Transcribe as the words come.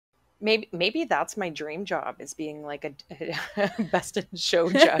Maybe that's my dream job, is being like a best in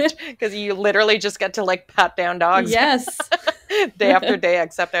show judge, because you literally just get to like pat down dogs Yes. day after day,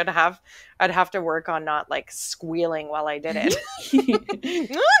 except I'd have to work on not like squealing while I did it. You're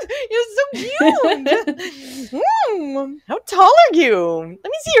so cute. How tall are you?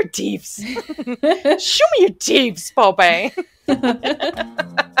 Let me see your teeth. Show me your teeth, Popeye.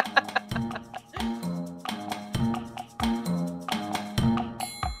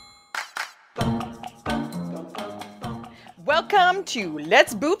 Welcome to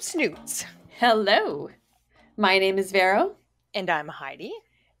Let's Boop Snoots. Hello. My name is Vero. And I'm Heidi.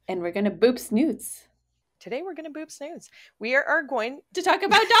 And we're going to boop Snoots. Today we're going to boop Snoots. We are going to talk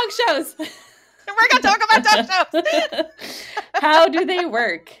about dog shows. We're going to talk about dog shows. How do they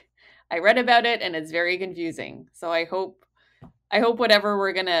work? I read about it and it's very confusing. So I hope whatever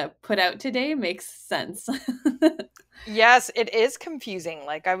we're going to put out today makes sense. Yes, it is confusing.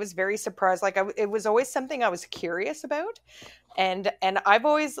 Like, I was very surprised. Like, it was always something I was curious about. And I've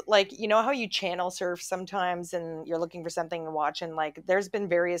always, like, you know how you channel surf sometimes and you're looking for something to watch, and like there's been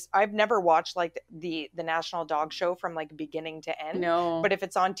various, I've never watched like the National Dog Show from like beginning to end. No. But if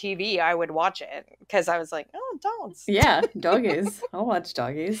it's on TV, I would watch it because I was like, oh, dogs. Yeah, doggies. I'll watch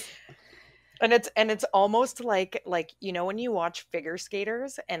doggies. And it's almost like you know when you watch figure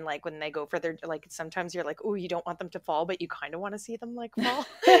skaters and like when they go for their, like, sometimes you're like, oh, you don't want them to fall, but you kind of want to see them like fall.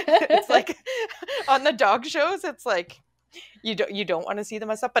 It's like on the dog shows, it's like you don't want to see them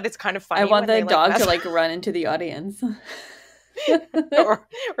mess up, but it's kind of funny. I want the dog to like run into the audience.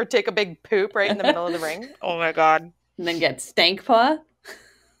 or take a big poop right in the middle of the ring. Oh my god. And then get stank paw.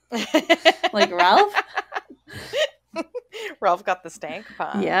 Like Ralph. Ralph got the stank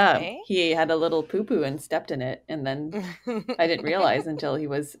paw. Yeah, eh? He had a little poo-poo and stepped in it, and then I didn't realize until he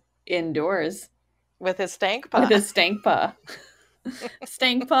was indoors with his stank paw.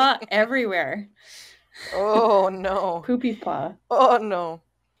 Stank paw everywhere. Oh no. Poopy paw. Oh no.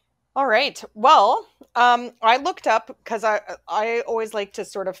 All right. Well, I looked up because I always like to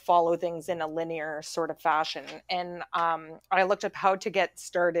sort of follow things in a linear sort of fashion, and I looked up how to get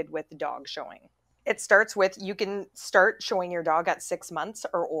started with dog showing. It starts with, you can start showing your dog at 6 months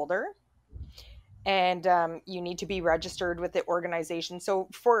or older, and you need to be registered with the organization. So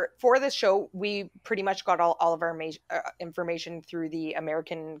for this show, we pretty much got all of our information through the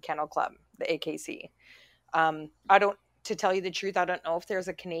American Kennel Club, the AKC. To tell you the truth, I don't know if there's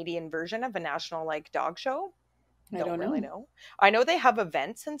a Canadian version of a national like dog show. I don't really know. I know they have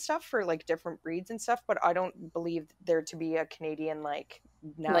events and stuff for like different breeds and stuff, but I don't believe there to be a Canadian like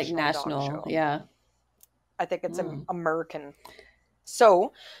national dog show. Yeah. I think it's American.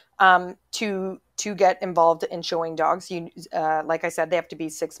 So, to get involved in showing dogs, you like I said, they have to be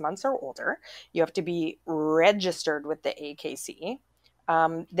 6 months or older. You have to be registered with the AKC.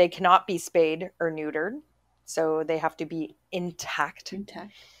 They cannot be spayed or neutered, so they have to be intact.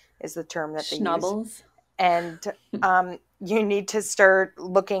 Intact is the term that they Schnubbles. use. And you need to start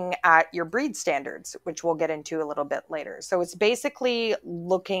looking at your breed standards, which we'll get into a little bit later. So it's basically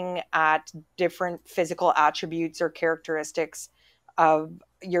looking at different physical attributes or characteristics of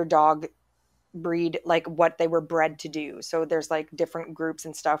your dog breed, like what they were bred to do. So there's like different groups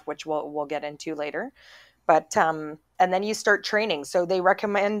and stuff, which we'll get into later. But and then you start training. So they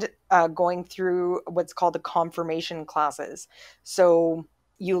recommend going through what's called the CONFORMATION classes. So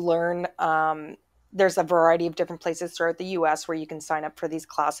you learn, there's a variety of different places throughout the US where you can sign up for these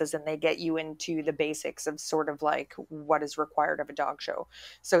classes, and they get you into the basics of sort of like what is required of a dog show.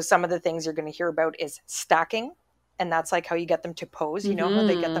 So some of the things you're going to hear about is stacking. And that's like how you get them to pose. You know how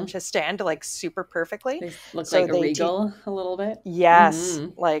they get them to stand like super perfectly. They look like a regal a little bit. Yes,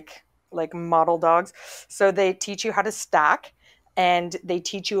 like model dogs. So they teach you how to stack, and they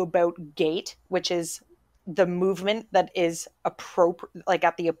teach you about gait, which is the movement that is appropriate, like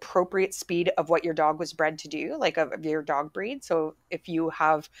at the appropriate speed of what your dog was bred to do, like of your dog breed. So if you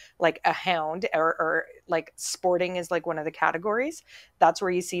have like a hound or like sporting is like one of the categories, that's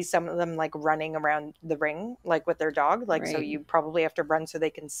where you see some of them like running around the ring, like with their dog. Like, right. So you probably have to run so they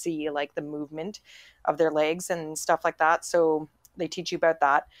can see like the movement of their legs and stuff like that. So they teach you about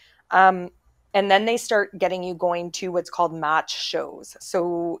that. And then they start getting you going to what's called match shows.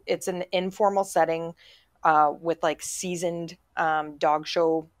 So it's an informal setting with like seasoned dog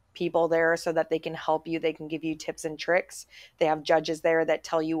show people there so that they can help you. They can give you tips and tricks. They have judges there that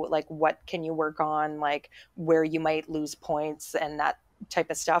tell you like what can you work on, like where you might lose points and that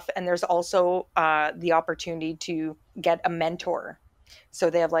type of stuff. And there's also the opportunity to get a mentor. So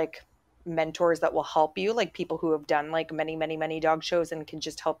they have like mentors that will help you, like people who have done like many dog shows and can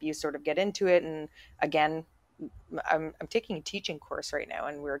just help you sort of get into it. And again, I'm taking a teaching course right now,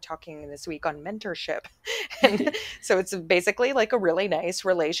 and we're talking this week on mentorship. And so it's basically like a really nice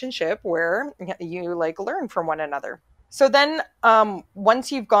relationship where you like learn from one another. So then,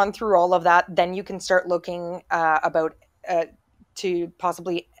 once you've gone through all of that, then you can start looking about to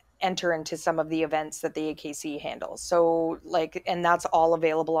possibly enter into some of the events that the AKC handles. So like, and that's all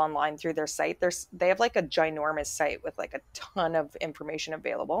available online through their site. They have like a ginormous site with like a ton of information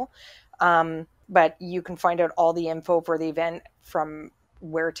available. But you can find out all the info for the event, from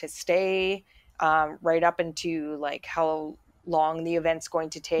where to stay, right up into like how long the event's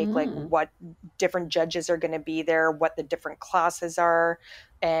going to take, like what different judges are going to be there, what the different classes are,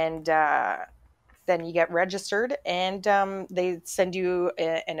 and then you get registered, and they send you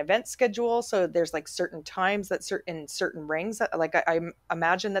an event schedule. So there's like certain times that certain rings that, like I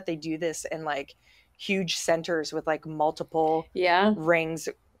imagine that they do this in like huge centers with like multiple Yeah. rings.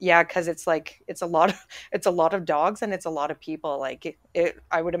 Yeah, because it's like it's a lot of dogs, and it's a lot of people. Like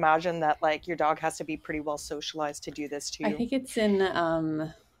I would imagine that like your dog has to be pretty well socialized to do this I too. think it's in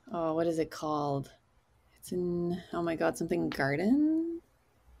oh, what is it called? It's in, oh my God, something garden?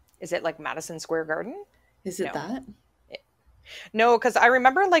 Is it like Madison Square Garden? Is it No. that? No, because I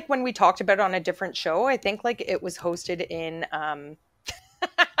remember like when we talked about it on a different show, I think like it was hosted in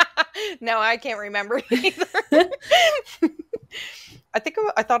no, I can't remember either.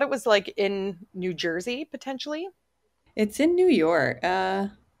 I thought it was like in New Jersey potentially. It's in New York.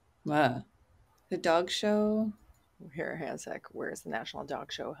 The dog show. Here a sec. Where's the National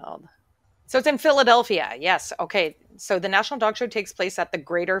Dog Show held? So it's in Philadelphia. Yes. Okay. So the National Dog Show takes place at the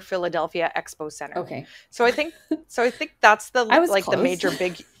Greater Philadelphia Expo Center. Okay. So I think that's the I was like close. the major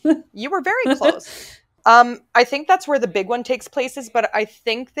big. You were very close. I think that's where the big one takes places, but I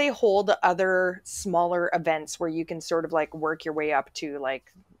think they hold other smaller events where you can sort of like work your way up to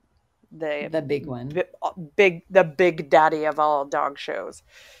like The big one. the big daddy of all dog shows.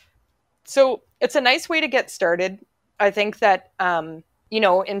 So it's a nice way to get started. I think that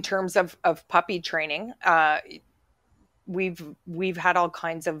in terms of puppy training, we've had all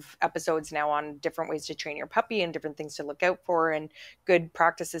kinds of episodes now on different ways to train your puppy and different things to look out for and good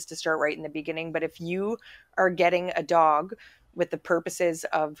practices to start right in the beginning. But if you are getting a dog with the purposes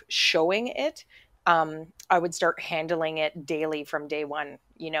of showing it, I would start handling it daily from day one,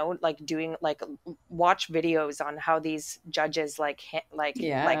 like doing like watch videos on how these judges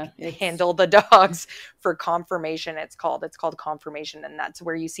handle the dogs for conformation. It's called conformation. And that's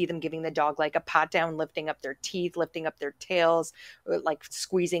where you see them giving the dog like a pat down, lifting up their teeth, lifting up their tails, like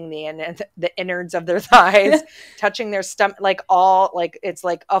squeezing the innards of their thighs, touching their stomach, like all like, it's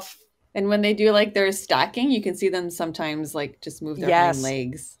like and when they do like their stacking, you can see them sometimes like just move their hind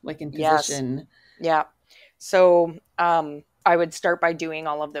legs like in position. Yes. Yeah. So I would start by doing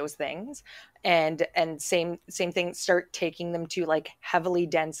all of those things, and same thing, start taking them to like heavily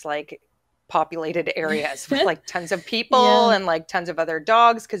dense, like populated areas with like tons of people and like tons of other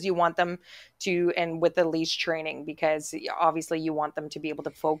dogs, because you want them to, and with the leash training, because obviously you want them to be able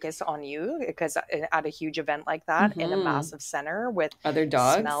to focus on you, because at a huge event like that in a massive center with other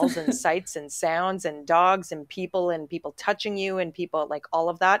dogs, smells and sights and sounds and dogs and people touching you and people, like all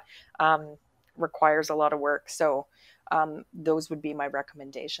of that requires a lot of work. So those would be my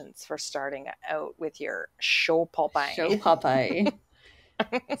recommendations for starting out with your show puppy. Show puppy.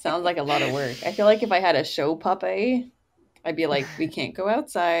 Sounds like a lot of work. I feel like if I had a show puppy, I'd be like, we can't go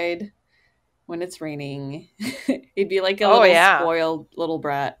outside when it's raining. It'd be like a little spoiled little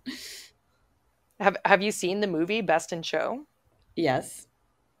brat. Have you seen the movie Best in Show? Yes.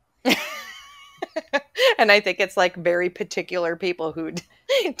 And I think it's like very particular people who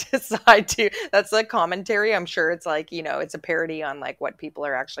decide to, that's the commentary. I'm sure it's like, it's a parody on like what people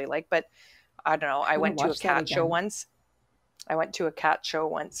are actually like, but I don't know. I went to a cat show once. I went to a cat show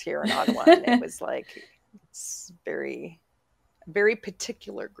once here in Ottawa, and it was like, it's very, very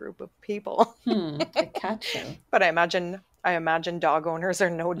particular group of people. A cat show. But I imagine dog owners are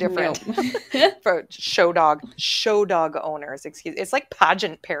no different. For show dog owners, excuse me. It's like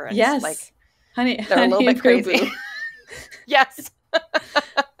pageant parents. Yes. Like, they're a little bit crazy. Yes.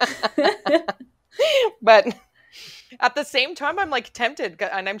 But at the same time, I'm like tempted,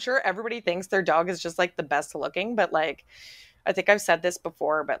 and I'm sure everybody thinks their dog is just like the best looking, but like, I think I've said this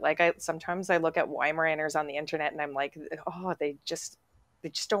before, but like sometimes I look at Weimaraners on the internet and I'm like, oh, they just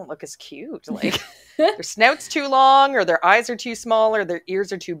don't look as cute. Like their snout's too long, or their eyes are too small, or their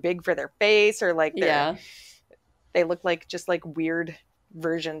ears are too big for their face, or like they look like just like weird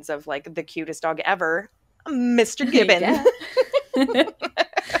versions of like the cutest dog ever, Mr. Gibbon.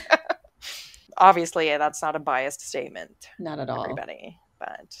 Obviously, that's not a biased statement. Not at all. Everybody.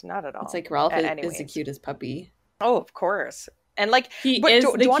 but not at all. It's like Ralph is the cutest puppy. Oh, of course. And like he is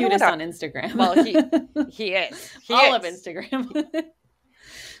the cutest on Instagram. Well, he is. All of Instagram.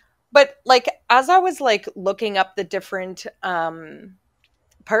 But like as I was like looking up the different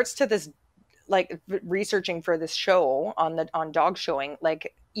parts to this, like researching for this show on dog showing,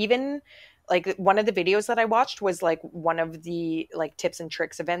 like even like one of the videos that I watched was like one of the like tips and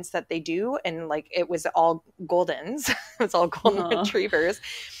tricks events that they do, and like it was all Goldens. It was all Golden Retrievers.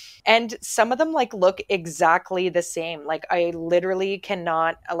 And some of them like look exactly the same. Like I literally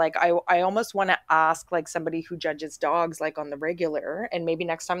cannot, like I almost want to ask like somebody who judges dogs like on the regular, and maybe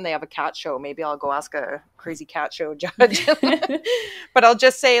next time they have a cat show, maybe I'll go ask a crazy cat show judge. But I'll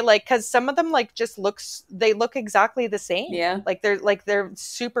just say like, cause some of them like just they look exactly the same. Yeah. Like they're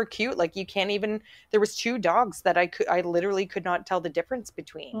super cute. Like you can't even, there was 2 dogs that I literally could not tell the difference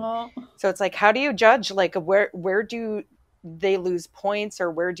between. Aww. So it's like, how do you judge? Like where do they lose points, or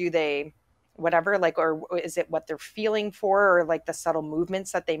where do they whatever, like, or is it what they're feeling for, or like the subtle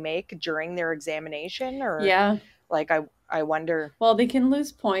movements that they make during their examination, or like I wonder. Well, they can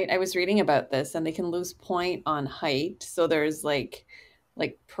lose point. I was reading about this, and they can lose point on height. So there's like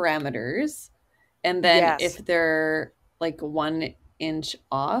parameters, and then if they're like 1 inch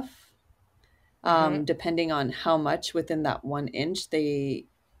off, depending on how much within that 1 inch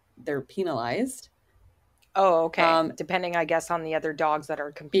they're penalized. Oh, okay. Depending, I guess, on the other dogs that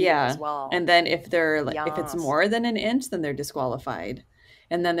are competing as well. And then if they're like, if it's more than 1 inch, then they're disqualified.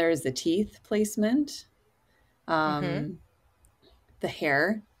 And then there's the teeth placement, the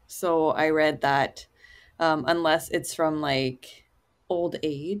hair. So I read that unless it's from like old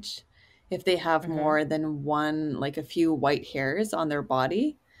age, if they have more than one, like a few white hairs on their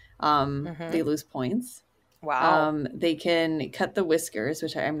body, they lose points. Wow. They can cut the whiskers,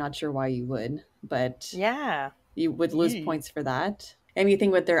 which I'm not sure why you would, but you would lose points for that.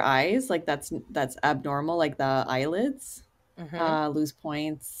 Anything with their eyes, like that's abnormal, like the eyelids, lose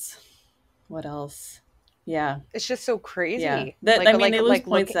points. What else? Yeah, it's just so crazy. Yeah, I mean, they lose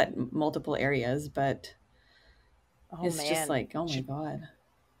points at multiple areas, but it's just like, oh my god.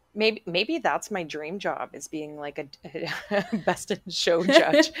 Maybe that's my dream job, is being like a best in show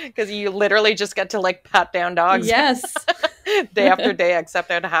judge, because you literally just get to like pat down dogs. Yes. Day after day,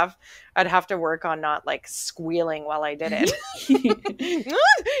 except I'd have to work on not like squealing while I did it.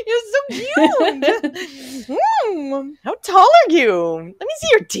 You're so cute. How tall are you? Let me see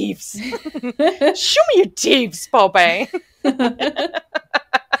your teeth. Show me your teeth, Popeye.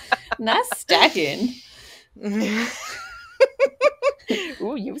 Not stacking.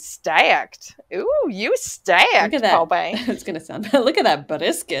 Ooh, you stacked. Ooh, you stacked, look at that. Popeye. It's gonna sound bad. Look at that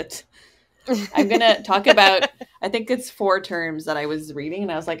brisket. I'm gonna talk about, I think it's 4 terms that I was reading,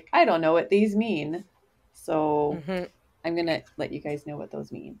 and I was like, I don't know what these mean. So I'm gonna let you guys know what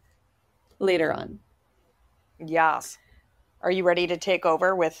those mean later on. Yes. Are you ready to take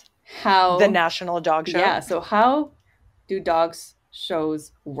over with how the National Dog Show? Yeah. So how do dogs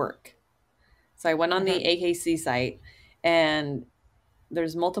shows work? So I went on the AKC site, and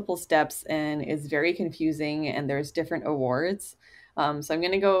there's multiple steps, and it's very confusing, and there's different awards. So I'm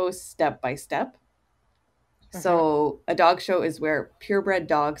going to go step by step. So a dog show is where purebred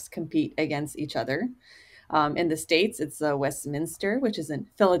dogs compete against each other. In the States, it's Westminster, which is in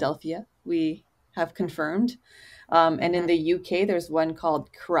Philadelphia. We have confirmed. And in the UK, there's one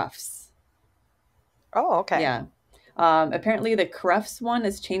called Crufts. Oh, okay. Yeah. Apparently the Crufts one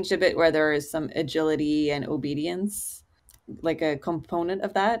has changed a bit, where there is some agility and obedience, like a component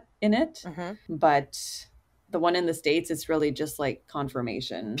of that in it. But the one in the States, it's really just like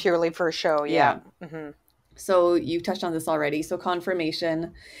conformation. Purely for show, yeah. So you touched on this already. So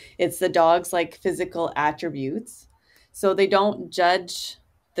conformation, it's the dog's like physical attributes. So they don't judge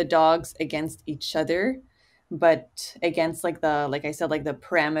the dogs against each other, but against like I said, like the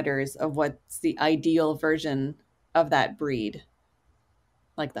parameters of what's the ideal version of that breed,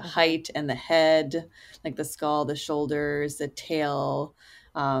 like the height and the head, like the skull, the shoulders, the tail,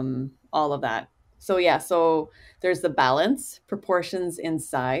 all of that. So yeah, so there's the balance, proportions in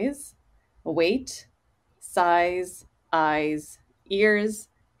size, weight, size, eyes, ears,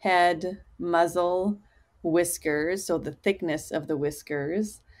 head, muzzle, whiskers, so the thickness of the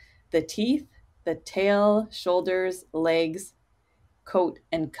whiskers, the teeth, the tail, shoulders, legs, coat,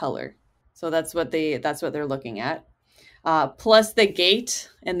 and color. So that's what they're looking at. Plus the gait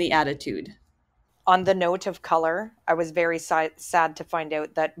and the attitude. On the note of color, I was very sad to find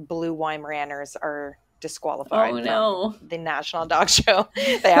out that blue Weimaraners are disqualified from the National Dog Show.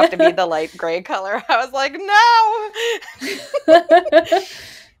 They have to be the light gray color. I was like, no.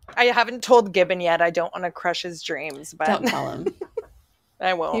 I haven't told Gibbon yet. I don't want to crush his dreams, but don't tell him.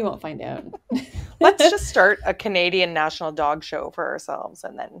 I won't. He won't find out. Let's just start a Canadian national dog show for ourselves,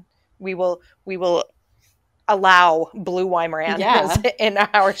 and then we will allow blue Weimaraners in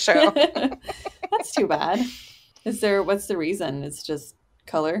our show. That's too bad. What's the reason? It's just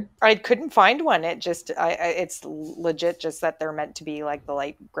color? I couldn't find one. It's legit just that they're meant to be like the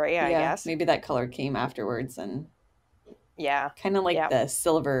light gray, I guess. Maybe that color came afterwards and kind of like the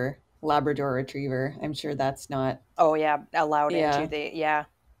silver Labrador Retriever. I'm sure that's not allowed into the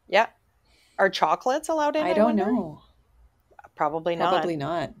Are chocolates allowed in? I don't know. Probably not. Probably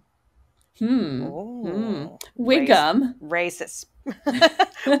not. Wiggum. Racist.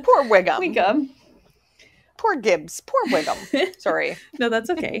 Poor Wiggum. Wiggum. Poor Gibbs. Poor Wiggum. Sorry. No, that's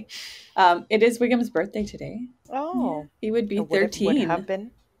okay. It is Wiggum's birthday today. Oh. He would be 13. Would have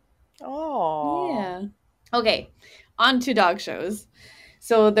been. Oh. Yeah. Okay. On to dog shows.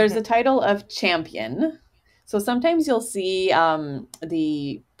 So there's a title of champion. So sometimes you'll see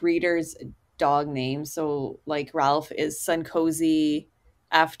the breeder's dog name. So like Ralph is Suncozy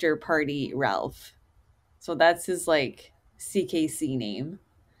After Party Ralph. So that's his like CKC name.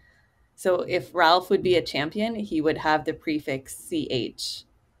 So if Ralph would be a champion, he would have the prefix CH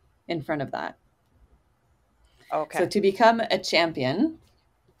in front of that. Okay. So to become a champion,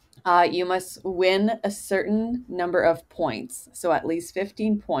 you must win a certain number of points. So at least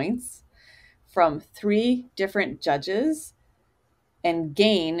 15 points from 3 different judges and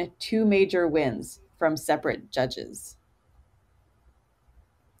gain 2 major wins from separate judges.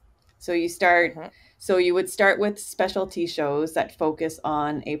 So you would start with specialty shows that focus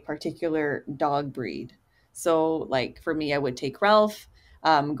on a particular dog breed. So like for me, I would take Ralph,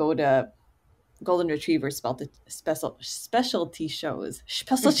 go to Golden Retrievers specialty shows.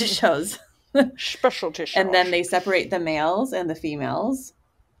 And then they separate the males and the females.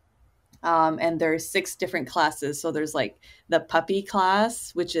 And there's 6 different classes. So there's like the puppy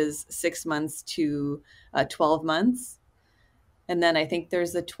class, which is 6 months to 12 months. And then I think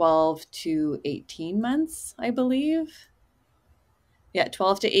there's the 12 to 18 months, I believe. Yeah,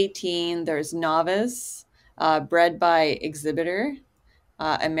 12 to 18. There's novice, bred by exhibitor,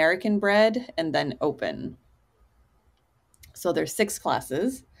 American bred, and then open. So there's 6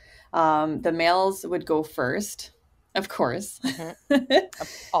 classes. The males would go first, of course.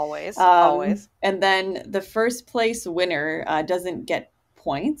 Always. And then the first place winner doesn't get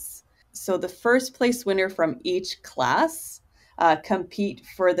points. So the first place winner from each class compete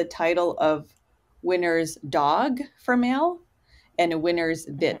for the title of winner's dog for male and a winner's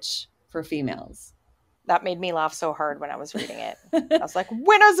bitch for females. That made me laugh so hard when I was reading it. I was like,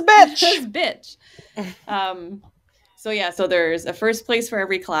 winner's bitch! So there's a first place for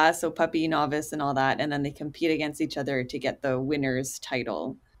every class, so puppy, novice, and all that, and then they compete against each other to get the winner's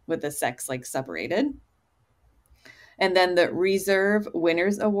title with the sex like separated. And then the reserve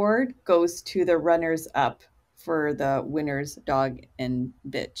winners award goes to the runners up for the winner's dog and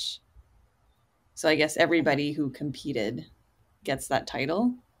bitch. So I guess everybody who competed gets that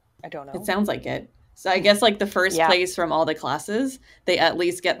title. I don't know. It sounds like it. So I guess like the first place from all the classes, they at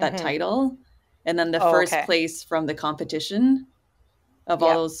least get that title. And then the first place from the competition of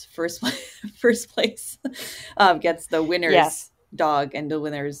all those first place gets the winner's dog and the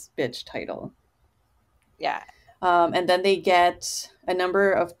winner's bitch title. Yeah. And then they get a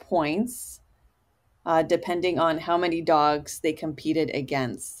number of points depending on how many dogs they competed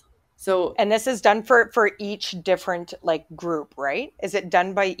against. So, and this is done for each different like group, right? Is it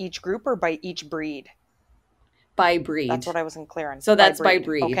done by each group or by each breed? By breed. That's what I wasn't clear on. So that's by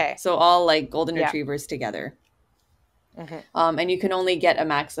breed. Okay. So all like Golden Retrievers together. And you can only get a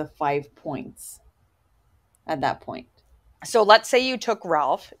max of 5 points at that point. So let's say you took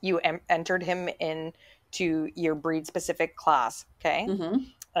Ralph, you entered him into your breed specific class, okay?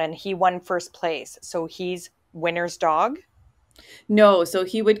 And he won first place. So he's winner's dog? No, so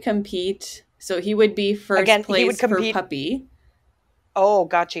he would compete. So he would be first place for puppy. Oh,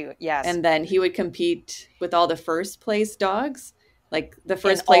 got you. Yes. And then he would compete with all the first place dogs, like the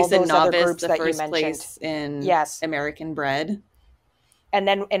first place in novice, the first place in American bred. And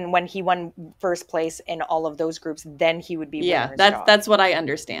then when he won first place in all of those groups, then he would be winner's dog. That's what I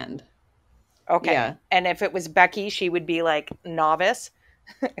understand. Okay. Yeah. And if it was Becky, she would be like novice.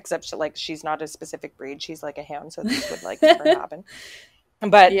 Except she's not a specific breed. She's like a hound, so this would like never happen.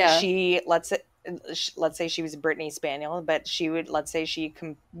 But she, let's say she was a Brittany Spaniel, but she would, let's say she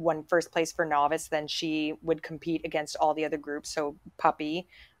won first place for novice, then she would compete against all the other groups. So puppy,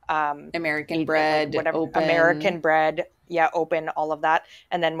 American bred, open. American bred, open, all of that.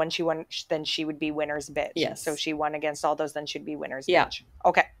 And then when she won, then she would be winner's bitch. Yes. So she won against all those, then she'd be winner's bitch.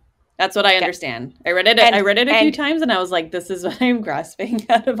 Okay. That's what I understand. I read it a few times and I was like, this is what I'm grasping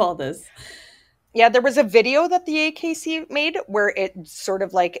out of all this. Yeah, there was a video that the AKC made where it sort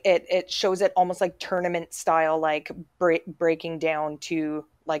of like it shows it almost like tournament style, like breaking down to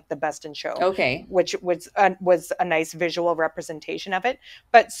like the best in show. Okay. Which was a nice visual representation of it.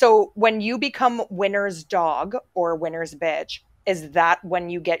 But so when you become winner's dog or winner's bitch, is that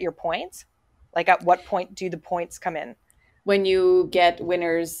when you get your points? Like at what point do the points come in? When you get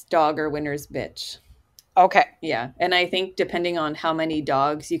winner's dog or winner's bitch. Okay. Yeah. And I think depending on how many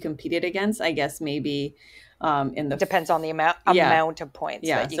dogs you competed against, I guess maybe in the... Depends on the amount of points.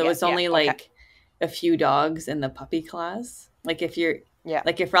 Yeah. That you so get. It's only like a few dogs in the puppy class. Like if you're... Yeah.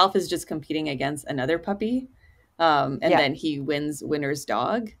 Like if Ralph is just competing against another puppy and then he wins winner's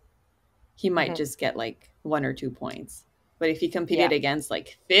dog, he might just get like 1 or 2 points. But if he competed against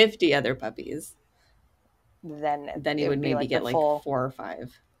like 50 other puppies, then he would maybe get like 4 or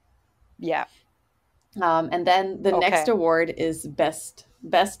 5. Yeah. And then the next award is best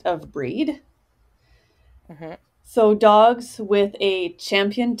of breed. Mm-hmm. So dogs with a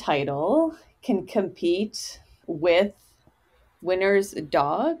champion title can compete with winner's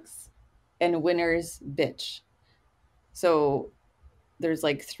dogs and winner's bitch. So there's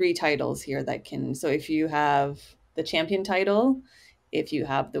like 3 titles here that can... So if you have the champion title, if you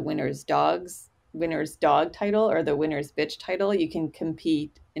have the winner's dog title, or the winner's bitch title, you can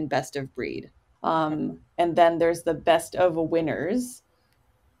compete in best of breed. And then there's the best of winners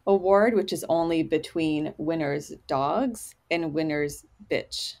award, which is only between winner's dogs and winner's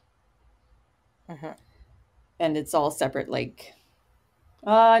bitch. Mm-hmm. And it's all separate, like,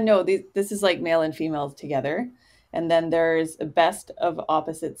 no, this is like male and female together. And then there's best of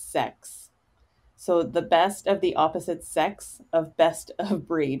opposite sex. So the best of the opposite sex of best of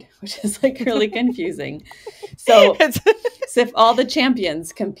breed, which is like really confusing. So if all the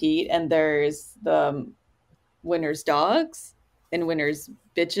champions compete and there's the winner's dogs and winner's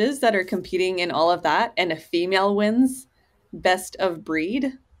bitches that are competing in all of that, and a female wins best of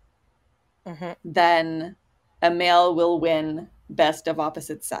breed, then a male will win best of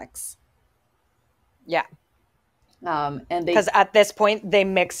opposite sex. Yeah. And because at this point they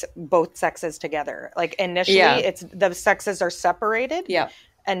mix both sexes together. Like initially it's the sexes are separated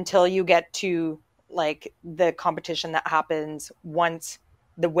until you get to like the competition that happens once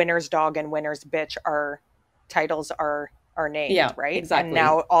the winner's dog and winner's bitch titles are named, right? Exactly. And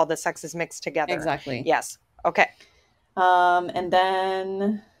now all the sexes mixed together. Exactly. Yes. Okay. And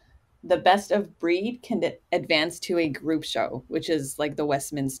then the best of breed can advance to a group show, which is like the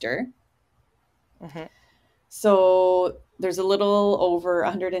Westminster. Mm-hmm. So there's a little over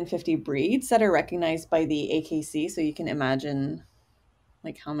 150 breeds that are recognized by the AKC. So you can imagine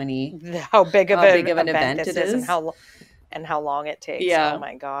like how big of an event it is and how long it takes. Yeah. Oh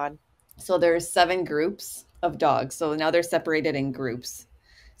my God. So there's 7 groups of dogs. So now they're separated in groups.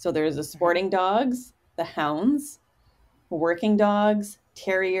 So there's the sporting dogs, the hounds, working dogs,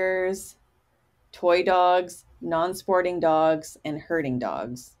 terriers, toy dogs, non-sporting dogs, and herding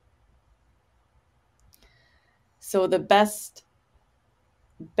dogs. So the best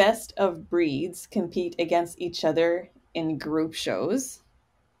of breeds compete against each other in group shows.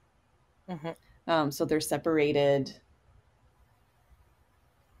 So they're separated.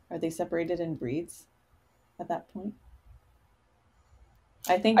 Are they separated in breeds at that point?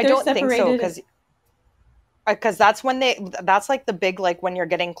 I think they're separated. I don't think so, because that's when that's like the big, like when you're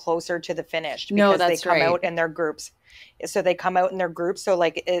getting closer to the finish, because they come out in their groups. So they come out in their groups. So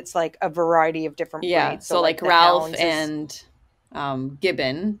like it's like a variety of different breeds. So like Ralph and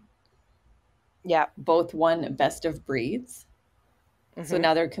Gibbon, both won best of breeds. So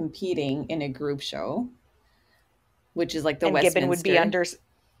now they're competing in a group show, which is like the Westminster. Gibbon would be under.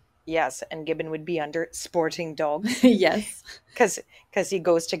 Yes, and Gibbon would be under sporting dogs. Yes, because he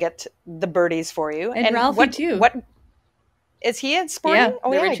goes to get the birdies for you. And Ralphie too. What is he in sporting?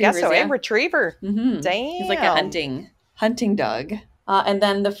 Yeah, I guess so. A retriever. Mm-hmm. Damn, he's like a hunting dog. And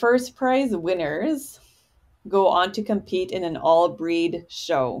then the first prize winners go on to compete in an all-breed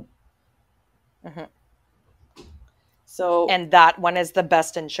show. So, and that one is the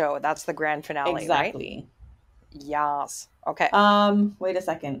best in show. That's the grand finale, exactly. Right? Yes. Okay. Wait a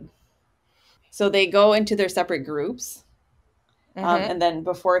second. So they go into their separate groups, and then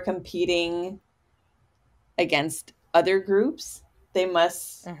before competing against other groups, they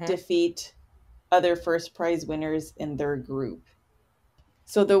must defeat other first prize winners in their group.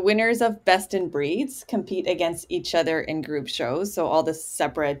 So the winners of best in breeds compete against each other in group shows. So all the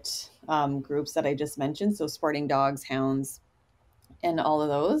separate groups that I just mentioned. So sporting dogs, hounds, and all of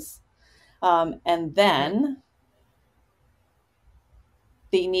those. And then...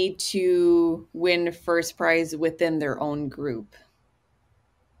 they need to win first prize within their own group.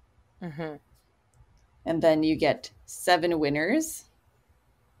 Mm-hmm. And then you get 7 winners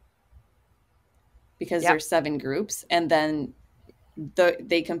because there's 7 groups. And then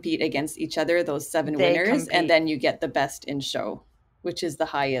they compete against each other, those 7 winners. And then you get the best in show, which is the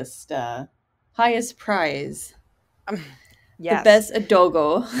highest prize. Yes. The best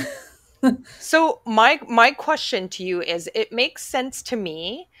adogo. So my question to you is, it makes sense to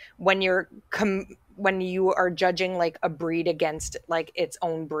me when you are judging like a breed against like its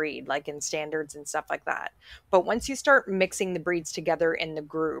own breed, like in standards and stuff like that. But once you start mixing the breeds together in the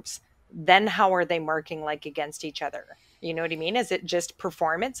groups, then how are they marking like against each other? You know what I mean? Is it just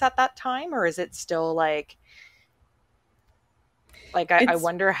performance at that time, or is it still like I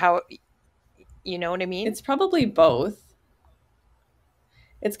wonder how, you know what I mean? It's probably both.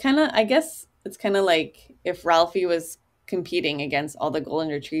 It's kind of, I guess it's kind of like if Ralphie was competing against all the Golden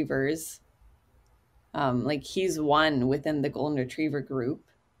Retrievers, like he's won within the Golden Retriever group.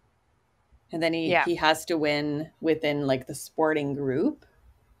 And then he has to win within like the sporting group.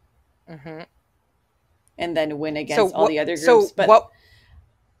 Mm-hmm. And then win against all the other groups. But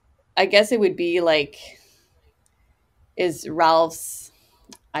I guess it would be like, is Ralph's,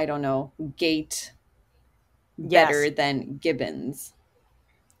 I don't know, gait better than Gibbon's?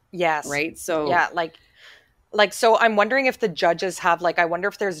 Yes. Right? So yeah, so I'm wondering if the judges have I wonder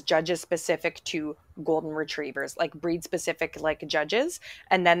if there's judges specific to Golden Retrievers, like breed specific like judges,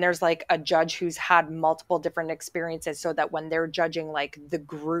 and then there's like a judge who's had multiple different experiences, so that when they're judging like the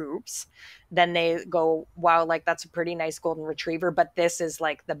groups, then they go, wow, like that's a pretty nice Golden Retriever, but this is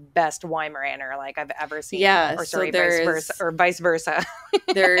like the best Weimaraner like I've ever seen. Yeah, or sorry, vice versa.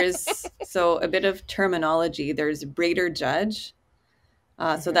 There's a bit of terminology. There's breeder judge.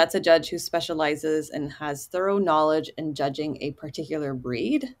 So that's a judge who specializes and has thorough knowledge in judging a particular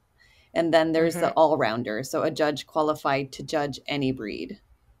breed. And then there's the all-rounder. So a judge qualified to judge any breed.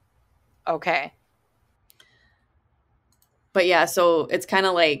 Okay. But yeah, so it's kind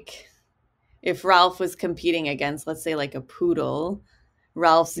of like if Ralph was competing against, let's say, like a poodle,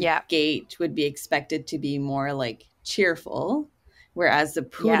 Ralph's gait would be expected to be more like cheerful, whereas the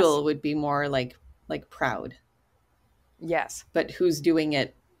poodle would be more like proud. Yes. But who's doing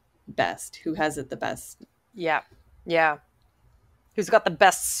it best? Who has it the best? Yeah. Yeah. Who's got the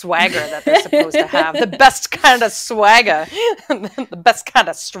best swagger that they're supposed to have? The best kind of swagger. The best kind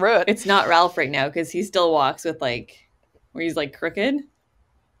of strut. It's not Ralph right now because he still walks with where he's like crooked.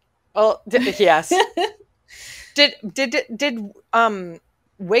 Oh, yes. Did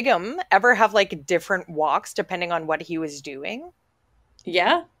Wiggum ever have like different walks depending on what he was doing?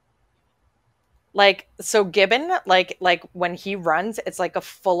 Yeah. So Gibbon, like when he runs, it's like a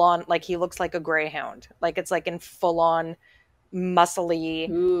full on, like he looks like a greyhound. Like it's like in full on muscly,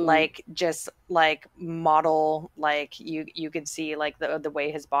 like just like model, like you could see like the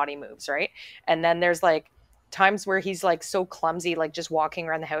way his body moves, right? And then there's like times where he's like so clumsy, like just walking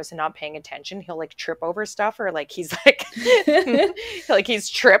around the house and not paying attention. He'll like trip over stuff, or like he's like like he's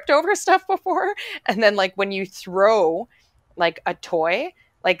tripped over stuff before. And then like when you throw like a toy,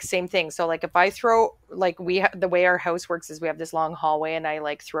 like same thing. So like if I throw, like the way our house works is we have this long hallway, and I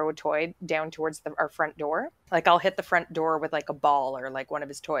like throw a toy down towards our front door. Like I'll hit the front door with like a ball or like one of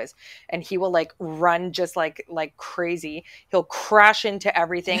his toys, and he will like run just like crazy. He'll crash into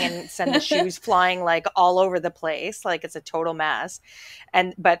everything and send the shoes flying like all over the place. Like it's a total mess.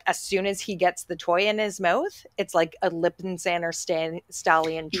 But as soon as he gets the toy in his mouth, it's like a Lipinsanner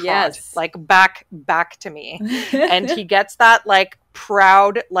stallion trot, like back to me. And he gets that like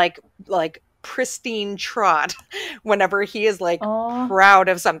proud, like pristine trot whenever he is like proud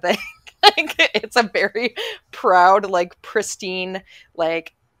of something. Like it's a very proud, like pristine,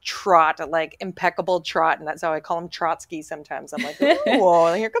 like trot, like impeccable trot. And that's how I call him Trotsky sometimes. I'm like,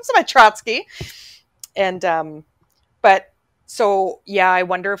 oh, here comes my Trotsky. And but so yeah, I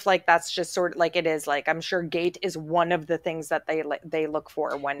wonder if like that's just sort of like, it is like, I'm sure gait is one of the things that they look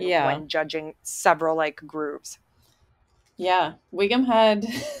for when judging several like groups. Yeah, Wiggum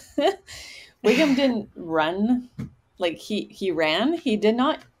didn't run. Like he ran. He did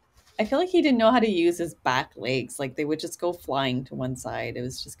not. I feel like he didn't know how to use his back legs. Like they would just go flying to one side. It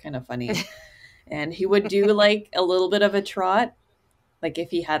was just kind of funny. And he would do like a little bit of a trot. Like if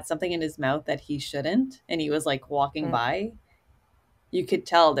he had something in his mouth that he shouldn't, and he was like walking by, you could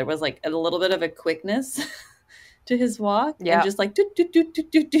tell there was like a little bit of a quickness to his walk. Yeah. And just like do.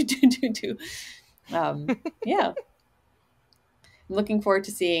 Yeah. I'm looking forward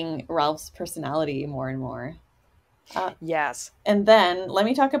to seeing Ralph's personality more and more. Yes. And then let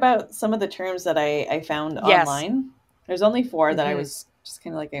me talk about some of the terms that I found online. There's only 4 that I was Just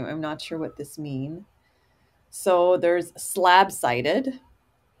kind of like, I'm not sure what this means. So there's slab-sided.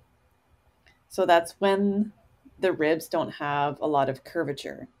 So that's when the ribs don't have a lot of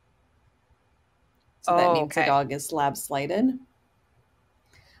curvature. So that means the dog is slab-sided.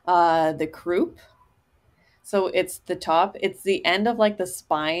 The croup. So it's the top. It's the end of like the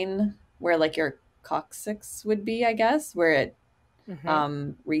spine where like your coccyx would be, I guess, where it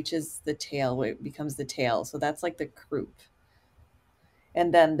reaches the tail, where it becomes the tail. So that's like the croup.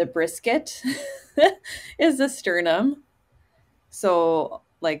 And then the brisket is the sternum. So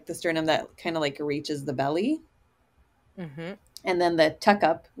like the sternum that kind of like reaches the belly. Mm-hmm. And then the tuck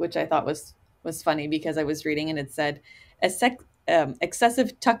up, which I thought was funny because I was reading and it said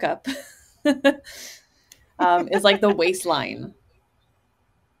excessive tuck up is like the waistline.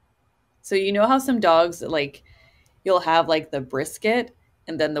 So you know how some dogs, like, you'll have like the brisket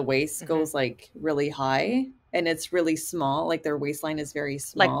and then the waist goes like really high and it's really small. Like their waistline is very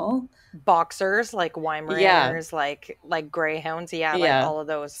small. Like boxers, like Weimaraners, like greyhounds. Yeah, like all of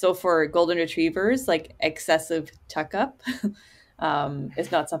those. So for golden retrievers, like excessive tuck up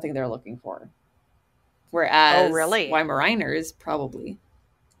is not something they're looking for. Whereas Weimaraners, probably.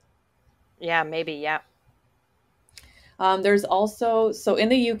 Yeah, maybe. Yeah. There's also, so in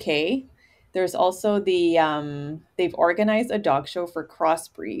the UK, there's also they've organized a dog show for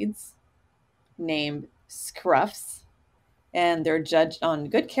crossbreeds named Scruffs, and they're judged on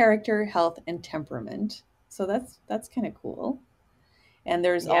good character, health, and temperament. So that's kind of cool. And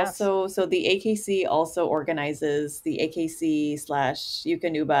there's also, so the AKC also organizes the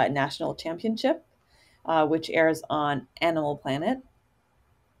AKC/Eukanuba National Championship, which airs on Animal Planet.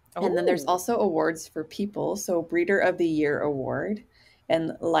 And then there's also awards for people. So Breeder of the Year Award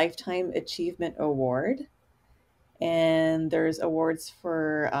and Lifetime Achievement Award. And there's awards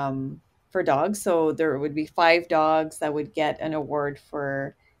for dogs. So there would be 5 dogs that would get an award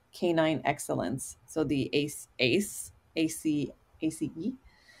for canine excellence. So the ACE.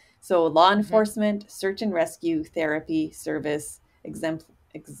 So law enforcement, search and rescue, therapy, service,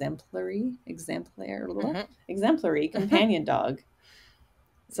 exemplary companion dog.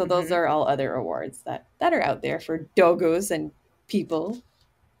 So those are all other awards that are out there for doggos and people.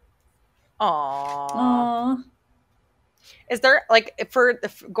 Aww. Is there, like, for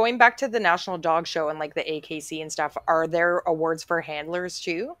going back to the National Dog Show and like the AKC and stuff, are there awards for handlers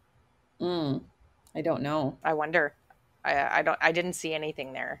too? I don't know. I wonder. I didn't see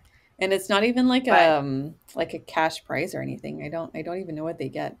anything there. And it's not even like a cash prize or anything. I don't even know what they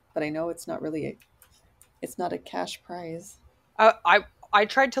get, but I know it's not really it's not a cash prize. I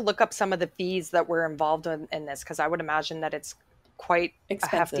tried to look up some of the fees that were involved in this because I would imagine that it's quite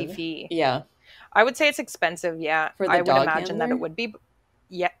expensive. A hefty fee. Yeah. I would say it's expensive, yeah. For the I dog would imagine handler? that it would be.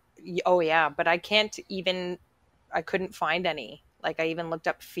 Yeah. Oh, yeah. But I couldn't find any. Like, I even looked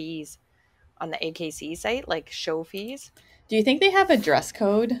up fees on the AKC site, like show fees. Do you think they have a dress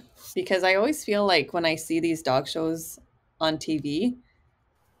code? Because I always feel like when I see these dog shows on TV,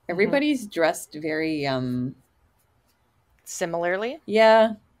 everybody's dressed very... Similarly?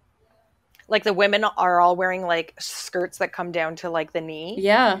 Yeah. Like the women are all wearing like skirts that come down to like the knee.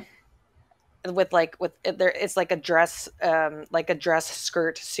 Yeah. It's like a dress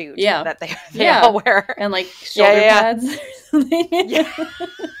skirt suit. Yeah. That they all wear. And like shoulder pads. Yeah.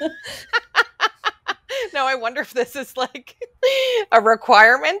 No, I wonder if this is like a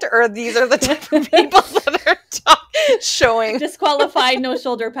requirement or these are the type of people that are showing. Disqualified, no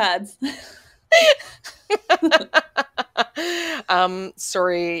shoulder pads.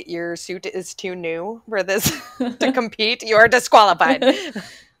 Sorry, your suit is too new for this to compete. You are disqualified.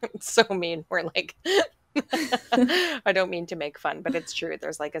 It's so mean. We're like, I don't mean to make fun, but it's true.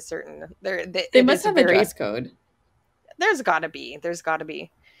 There's like a certain they must have a dress code. There's gotta be.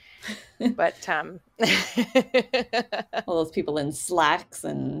 But all those people in slacks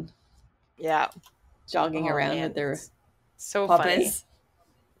and jogging around with their so puppets.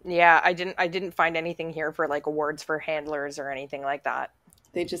 Funny. Yeah, I didn't find anything here for like awards for handlers or anything like that.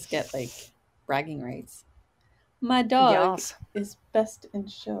 They just get like bragging rights. My dog is best in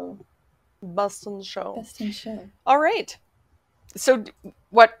show. Best in show. Best in show. All right. So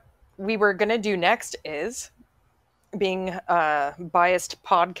what we were gonna do next is, being biased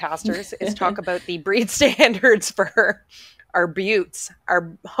podcasters, is talk about the breed standards for our buttes,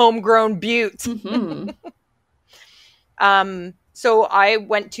 our homegrown buttes. So I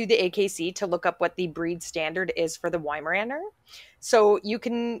went to the AKC to look up what the breed standard is for the Weimaraner. So you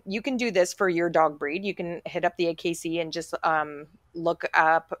can do this for your dog breed. You can hit up the AKC and just look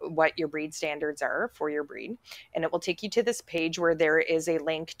up what your breed standards are for your breed. And it will take you to this page where there is a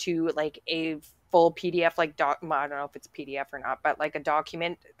link to like a full PDF, like I don't know if it's PDF or not, but like a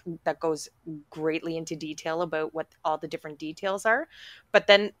document that goes greatly into detail about what all the different details are. But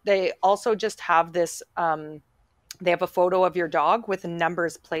then they also just have this, they have a photo of your dog with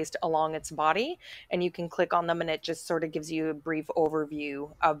numbers placed along its body, and you can click on them and it just sort of gives you a brief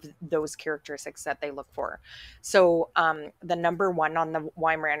overview of those characteristics that they look for. So the number one on the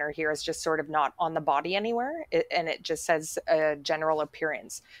Weimaraner here is just sort of not on the body anywhere, and it just says general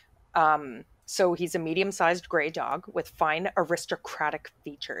appearance. So he's a medium-sized gray dog with fine aristocratic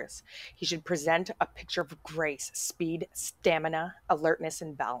features. He should present a picture of grace, speed, stamina, alertness,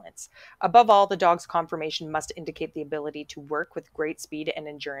 and balance. Above all, the dog's conformation must indicate the ability to work with great speed and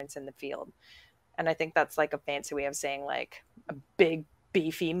endurance in the field. And I think that's like a fancy way of saying like a big,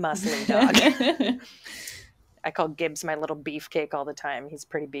 beefy, muscly dog. I call Gibbs my little beefcake all the time. He's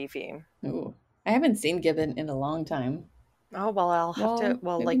pretty beefy. Ooh, I haven't seen Gibbon in a long time. Oh, well, I'll have to,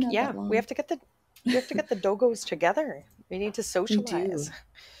 well, like, yeah, we have to get the doggos together. We need to socialize.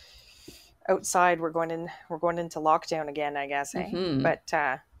 Outside, we're going into lockdown again, I guess, but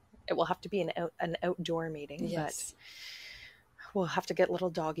it will have to be an outdoor meeting. Yes. But we'll have to get little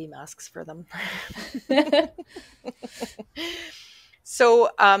doggy masks for them. So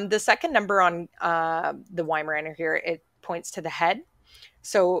the second number on the Weimaraner here, it points to the head.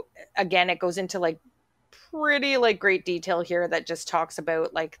 So again, it goes into like pretty like great detail here that just talks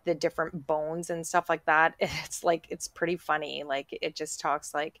about like the different bones and stuff like that. It's like, it's pretty funny. Like it just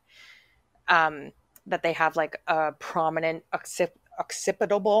talks like that they have like a prominent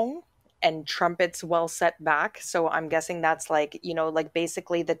occipital bone and trumpets well set back. So I'm guessing that's like, you know, like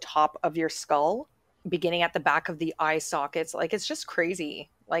basically the top of your skull beginning at the back of the eye sockets. Like it's just crazy,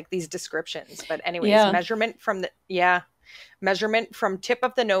 like these descriptions. But anyways, measurement from tip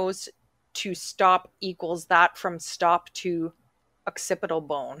of the nose to stop equals that from stop to occipital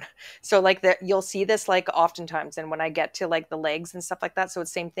bone. So like you'll see this like oftentimes, and when I get to like the legs and stuff like that, so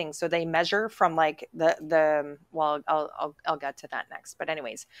it's same thing. So they measure from like the well, I'll get to that next. But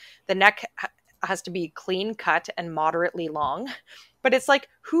anyways, the neck has to be clean cut and moderately long. But it's like,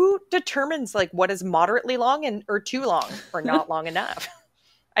 who determines like what is moderately long or too long or not long enough?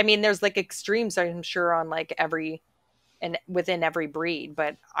 I mean, there's like extremes, I'm sure, on like and within every breed,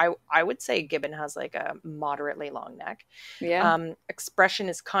 but I would say Gibbon has like a moderately long neck. Yeah. Expression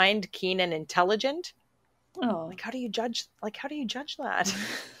is kind, keen, and intelligent. Oh, like how do you judge that?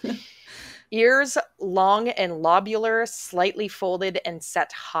 Ears long and lobular, slightly folded and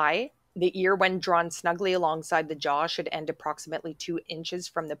set high. The ear, when drawn snugly alongside the jaw, should end approximately 2 inches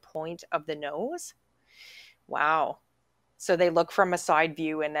from the point of the nose. Wow. So they look from a side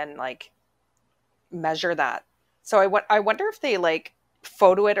view and then like measure that. So I wonder if they like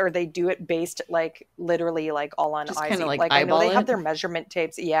photo it or they do it based like literally like all on eyes. Like I know they have their measurement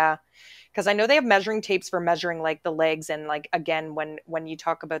tapes. Yeah. Because I know they have measuring tapes for measuring like the legs. And like, again, when you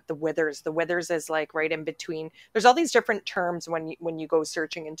talk about the withers is like right in between. There's all these different terms when you go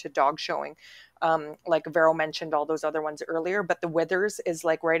searching into dog showing. Like Vero mentioned all those other ones earlier, but the withers is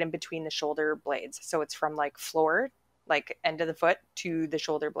like right in between the shoulder blades. So it's from like floor, like end of the foot to the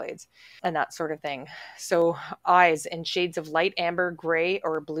shoulder blades and that sort of thing. So eyes in shades of light amber, gray,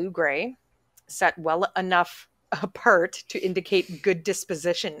 or blue gray, set well enough apart to indicate good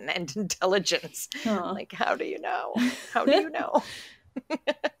disposition and intelligence. Huh. Like, how do you know? How do you know?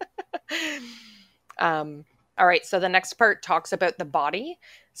 All right. So the next part talks about the body.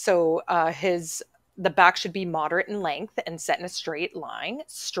 So the back should be moderate in length and set in a straight line,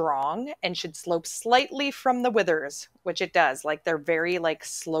 strong, and should slope slightly from the withers, which it does. Like they're very like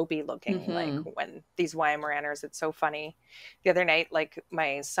slopey looking, like when these Weimaraners, it's so funny. The other night, like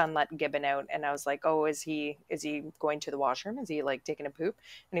my son let Gibbon out and I was like, oh, is he going to the washroom? Is he like taking a poop?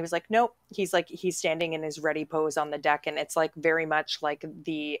 And he was like, nope. He's standing in his ready pose on the deck. And it's like very much like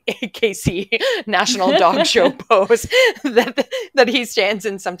the AKC National Dog Show pose that he stands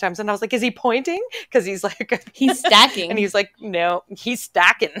in sometimes. And I was like, is he pointing? Because he's like, he's stacking. And he's like, no, he's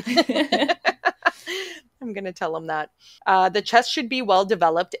stacking. I'm going to tell him that. The chest should be well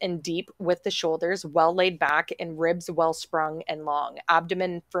developed and deep with the shoulders well laid back and ribs well sprung and long.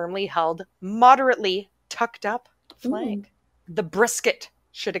 Abdomen firmly held, moderately tucked up flank. Ooh. The brisket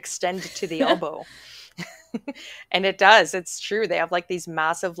should extend to the elbow. And it does. It's true. They have like these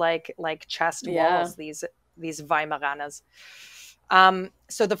massive like chest walls, these Weimaranas.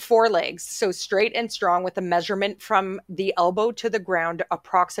 So the forelegs, so straight and strong with a measurement from the elbow to the ground,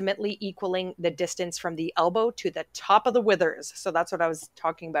 approximately equaling the distance from the elbow to the top of the withers. So that's what I was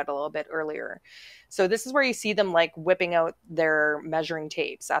talking about a little bit earlier. So this is where you see them like whipping out their measuring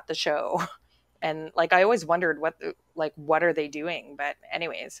tapes at the show. And like, I always wondered what are they doing? But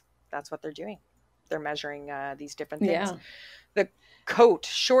anyways, that's what they're doing. they're measuring these different things. Yeah. The coat,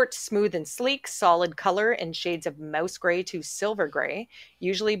 short, smooth, and sleek, solid color in shades of mouse gray to silver gray,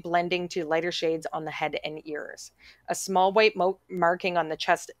 usually blending to lighter shades on the head and ears. A small white marking on the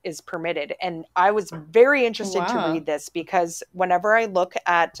chest is permitted. And I was very interested to read this because whenever I look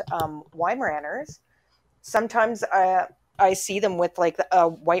at Weimaraners, sometimes I see them with like a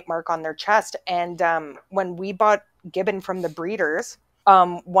white mark on their chest. And when we bought Gibbon from the breeders,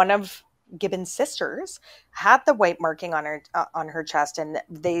 one of Gibbon's sisters had the white marking on her chest, and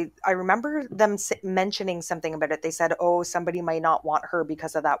I remember them mentioning something about it. They said, "Oh, somebody might not want her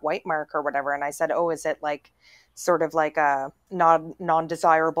because of that white mark or whatever." And I said, "Oh, is it like sort of like a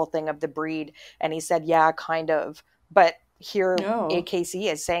non-desirable thing of the breed?" And he said, "Yeah, kind of." But here, AKC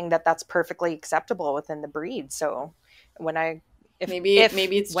is saying that that's perfectly acceptable within the breed. So when maybe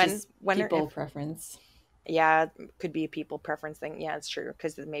it's just people preference. Yeah, it could be a people preference thing. Yeah, it's true.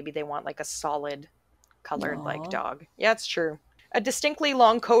 Because maybe they want like a solid colored like dog. Yeah, it's true. A distinctly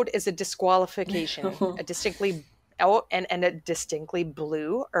long coat is a disqualification. A distinctly and a distinctly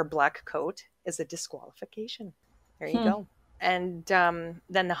blue or black coat is a disqualification. There you go. And then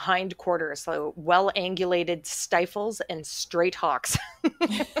the hind quarters, so well angulated stifles and straight hocks.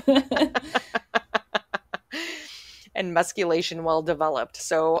 And musculation well developed.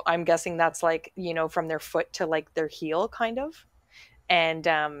 So I'm guessing that's like, you know, from their foot to like their heel kind of. And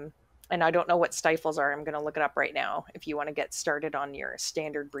I don't know what stifles are. I'm going to look it up right now if you want to get started on your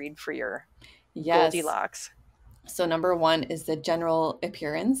standard breed for your Goldilocks. So number 1 is the general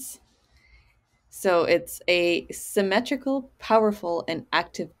appearance. So it's a symmetrical, powerful, and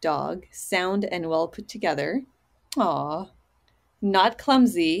active dog, sound and well put together. Aww. Not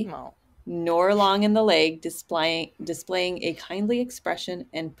clumsy. Nor long in the leg, displaying a kindly expression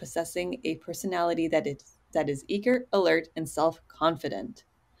and possessing a personality that is eager, alert, and self-confident.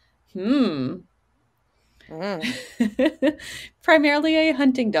 Primarily a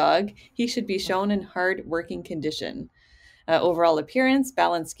hunting dog, he should be shown in hard working condition. Overall appearance,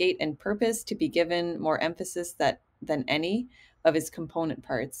 balance, gait, and purpose to be given more emphasis than any of his component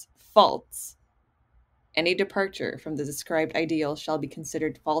parts. Faults. Any departure from the described ideal shall be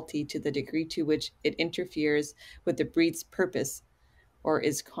considered faulty to the degree to which it interferes with the breed's purpose or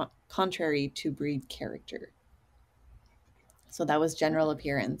is contrary to breed character. So that was general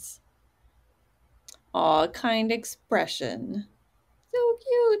appearance. Aw, kind expression. So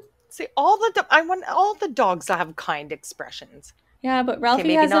cute. See, all the dogs have kind expressions. Yeah, but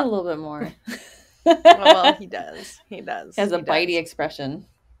Ralphie has it a little bit more. Well, he does. He has a bitey expression.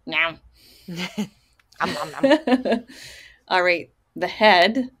 Now. All right, the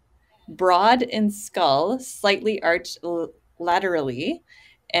head, broad in skull, slightly arched laterally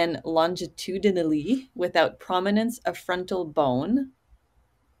and longitudinally without prominence of frontal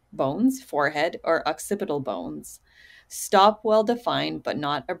bones, forehead, or occipital bones. Stop well defined but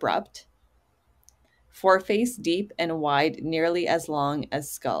not abrupt. Foreface deep and wide, nearly as long as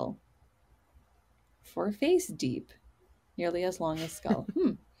skull. Foreface deep, nearly as long as skull.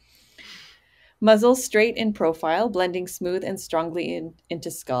 Muzzle straight in profile, blending smooth and strongly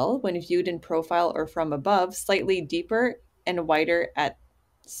into skull. When viewed in profile or from above, slightly deeper and wider at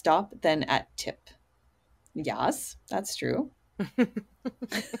stop than at tip. Yes, that's true.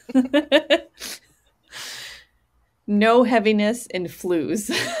 No heaviness in flews.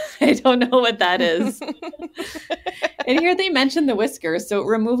 I don't know what that is. And here they mention the whiskers. So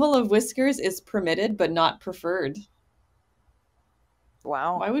removal of whiskers is permitted but not preferred.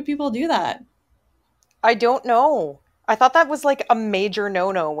 Wow. Why would people do that? I don't know. I thought that was like a major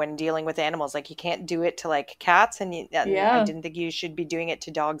no-no when dealing with animals. Like you can't do it to like cats, and I didn't think you should be doing it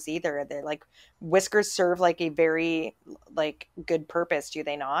to dogs either. They're like whiskers serve like a very like good purpose, do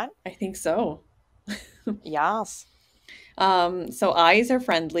they not? I think so. Yes. So eyes are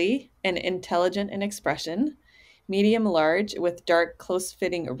friendly and intelligent in expression, medium large with dark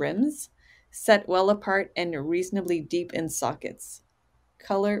close-fitting rims, set well apart and reasonably deep in sockets.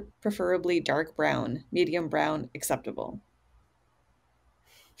 Color preferably dark brown, medium brown acceptable.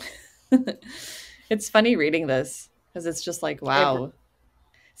 It's funny reading this because it's just like, wow,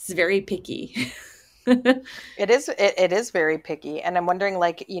 it's very picky. It is very picky, and I'm wondering,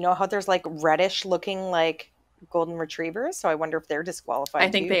 like, you know how there's like reddish looking like golden retrievers, so I wonder if they're disqualified. I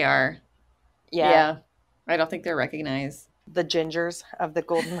think they are. Yeah, I don't think they're recognized. The gingers of the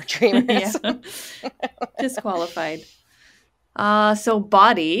golden retrievers. Disqualified. So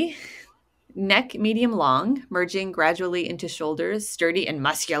body, neck medium long, merging gradually into shoulders, sturdy and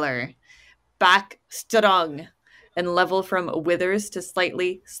muscular. Back strong and level from withers to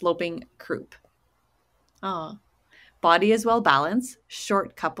slightly sloping croup. Body is well balanced,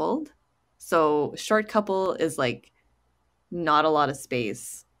 short coupled, So short couple is like not a lot of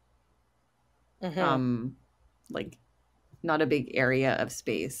space. Like not a big area of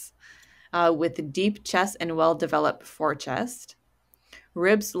space. With deep chest and well-developed forechest.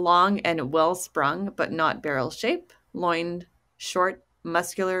 Ribs long and well sprung, but not barrel shape. Loin short,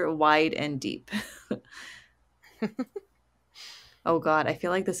 muscular, wide, and deep. Oh God, I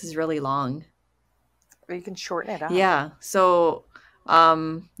feel like this is really long. Or you can shorten it up. Yeah. So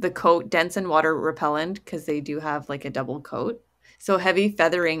the coat, dense and water repellent, because they do have like a double coat. So heavy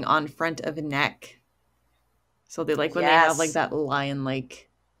feathering on front of neck. So they like when they have like that lion like.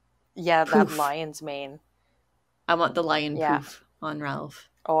 Yeah, poof. that lion's mane. I want the lion poof on Ralph.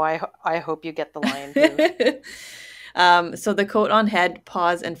 Oh, I hope you get the lion poof. So the coat on head,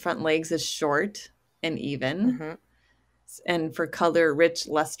 paws, and front legs is short and even. And for color, rich,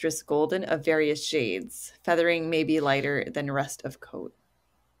 lustrous golden of various shades. Feathering may be lighter than rest of coat.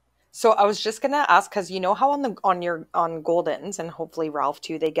 So I was just gonna ask, because you know how on Goldens, and hopefully Ralph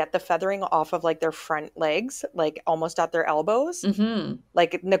too, they get the feathering off of like their front legs, like almost at their elbows.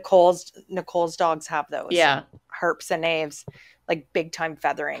 Like Nicole's dogs have those. Yeah, Harps and Knaves, like big time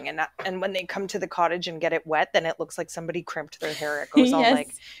feathering, and when they come to the cottage and get it wet, then it looks like somebody crimped their hair. It goes all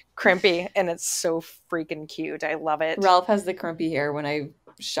like crimpy, and it's so freaking cute. I love it. Ralph has the crimpy hair when I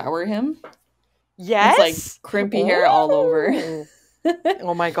shower him. Yes, it's like crimpy hair all over.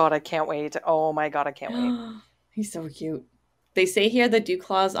 Oh my God, I can't wait. Oh my God, I can't wait. He's so cute. They say here the dew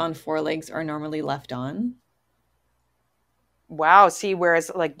claws on forelegs are normally left on. Wow. See, whereas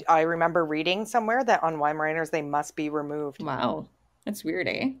like I remember reading somewhere that on Weimaraners they must be removed. Wow. That's weird,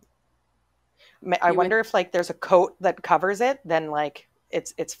 eh? I wonder if like there's a coat that covers it, then like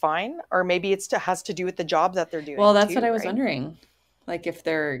it's fine, or maybe it has to do with the job that they're doing. Well, that's what I was wondering. Like if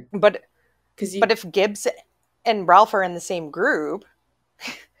they're but if Gibbs and Ralph are in the same group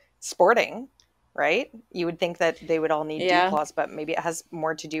sporting, right? You would think that they would all need dew claws, but maybe it has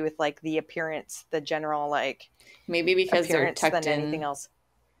more to do with like the appearance, the general like maybe because they're tucked in anything else.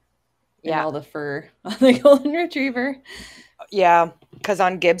 Yeah, all the fur on the golden retriever. Yeah, because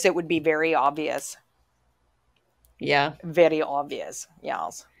on Gibbs it would be very obvious. Yeah, very obvious.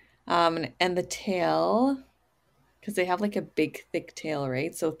 Yes. And the tail, because they have like a big thick tail,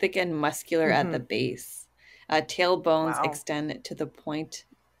 right? So thick and muscular at the base. Tail bones extend to the point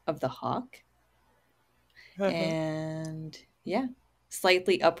of the hawk. And yeah,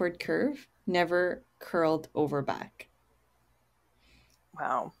 slightly upward curve, never curled over back.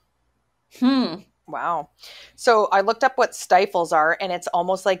 Wow. Wow. So I looked up what stifles are, and it's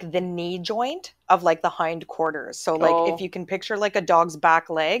almost like the knee joint of like the hind quarters. So like if you can picture like a dog's back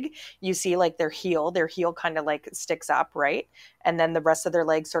leg, you see like their heel kind of like sticks up, right? And then the rest of their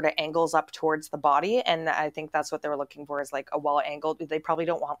leg sort of angles up towards the body. And I think that's what they were looking for, is like a well angled. They probably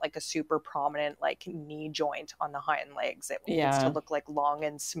don't want like a super prominent like knee joint on the hind legs. It needs to look like long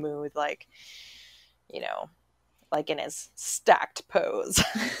and smooth, like, you know, like in his stacked pose.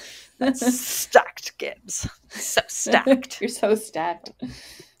 That's stacked, Gibbs. So stacked. You're so stacked.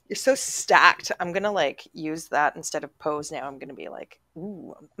 You're so stacked. I'm going to like use that instead of pose now. I'm going to be like,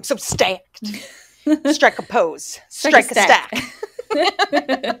 ooh, I'm so stacked. Strike a pose. Strike a stack.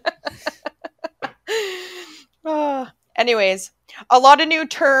 Anyways, a lot of new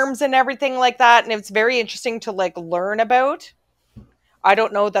terms and everything like that. And it's very interesting to like learn about. I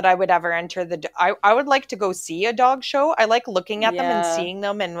don't know that I would ever enter I would like to go see a dog show. I like looking at them and seeing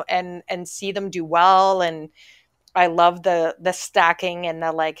them and see them do well. And I love the stacking and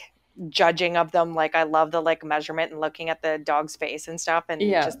the like judging of them. Like I love the like measurement and looking at the dog's face and stuff, and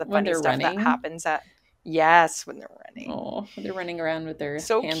just the funny stuff that happens when they're running. Oh, they're running around with their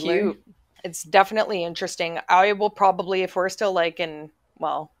so handler. Cute. It's definitely interesting. I will probably, if we're still like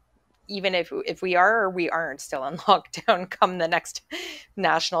even if we are or we aren't still in lockdown come the next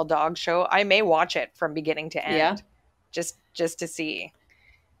national dog show, I may watch it from beginning to end. Just to see.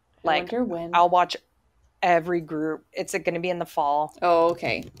 Like, I wonder when. I'll watch every group. It's going to be in the fall. Oh,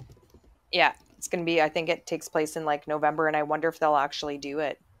 okay. Yeah, it's going to be, I think it takes place in like November, and I wonder if they'll actually do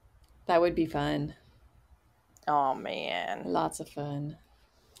it. That would be fun. Oh man. Lots of fun.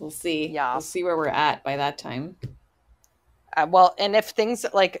 We'll see. Yeah. We'll see where we're at by that time. Well, and if things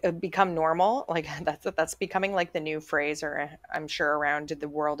like become normal, like that's becoming like the new phrase, or I'm sure around the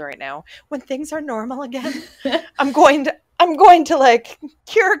world right now, when things are normal again, I'm going to like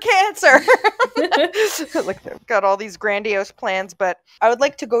cure cancer. Like they've got all these grandiose plans, but I would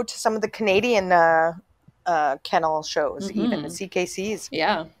like to go to some of the Canadian kennel shows, even the CKCs.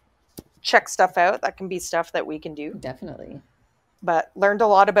 Yeah. Check stuff out. That can be stuff that we can do. Definitely. But learned a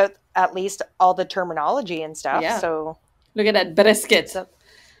lot about at least all the terminology and stuff. Yeah. So. Look at that brisket.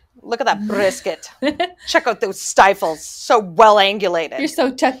 Look at that brisket. Check out those stifles. So well angulated. You're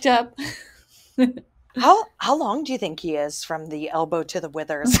so tucked up. How long do you think he is from the elbow to the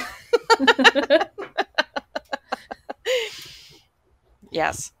withers?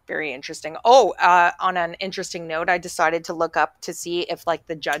 Yes, very interesting. Oh, on an interesting note, I decided to look up to see if like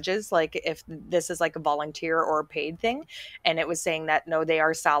the judges, like if this is like a volunteer or a paid thing, and it was saying that no, they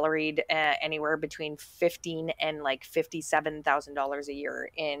are salaried anywhere between $15,000 and like $57,000 a year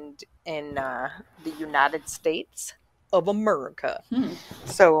in the United States of America.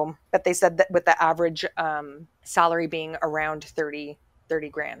 So, but they said that with the average salary being around 30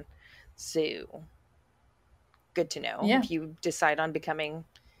 grand. So good to know. Yeah. If you decide on becoming,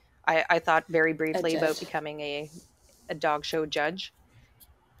 I thought very briefly about becoming a dog show judge,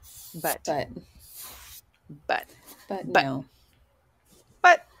 but no,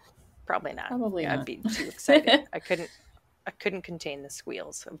 but probably not. Probably not. I'd be too excited. I couldn't contain the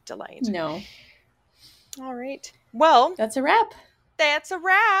squeals of delight. No. All right. Well, that's a wrap.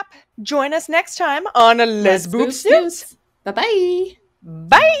 Join us next time on Let's Boop Snoots. Bye-bye.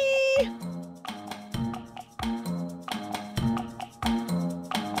 Bye.